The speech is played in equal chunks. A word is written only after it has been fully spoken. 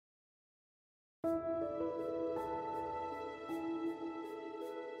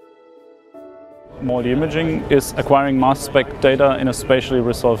MALDI imaging is acquiring mass spec data in a spatially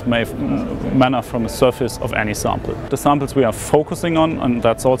resolved manner from a surface of any sample. The samples we are focusing on, and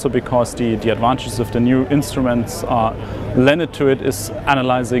that's also because the advantages of the new instruments are lended to it, is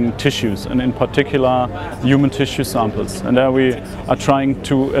analyzing tissues, and in particular human tissue samples. And there we are trying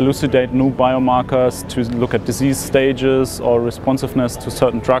to elucidate new biomarkers to look at disease stages or responsiveness to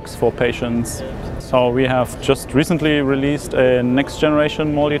certain drugs for patients. So we have just recently released a next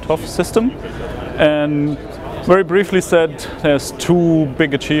generation MALDI TOF system, and very briefly said, there's two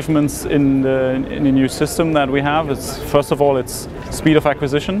big achievements in the new system that we have. It's, first of all, it's speed of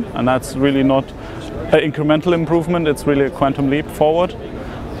acquisition, and that's really not an incremental improvement, it's really a quantum leap forward.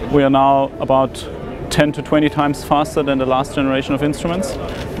 We are now about 10 to 20 times faster than the last generation of instruments,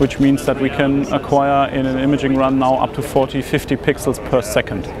 which means that we can acquire in an imaging run now up to 40-50 pixels per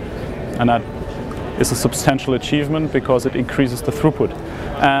second. And that is a substantial achievement because it increases the throughput.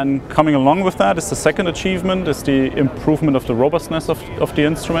 And coming along with that is the second achievement, is the improvement of the robustness of the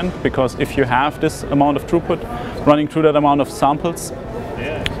instrument, because if you have this amount of throughput running through that amount of samples,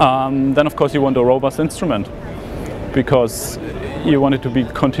 then of course you want a robust instrument, because you want it to be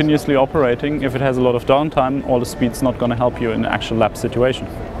continuously operating. If it has a lot of downtime, all the speed's not going to help you in an actual lab situation.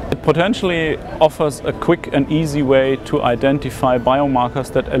 It potentially offers a quick and easy way to identify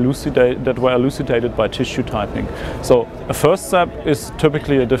biomarkers that were elucidated by tissue typing. So a first step is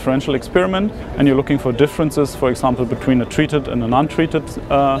typically a differential experiment, and you're looking for differences, for example, between a treated and an untreated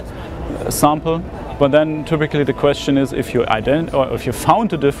sample. But then typically the question is, if you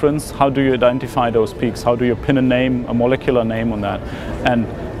found a difference, how do you identify those peaks? How do you pin a name, a molecular name on that? And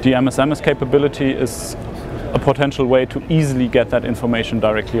the MSMS capability is a potential way to easily get that information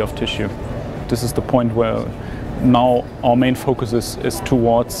directly off tissue. This is the point where now our main focus is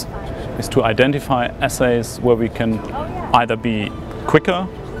to identify assays where we can either be quicker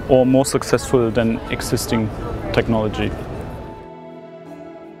or more successful than existing technology.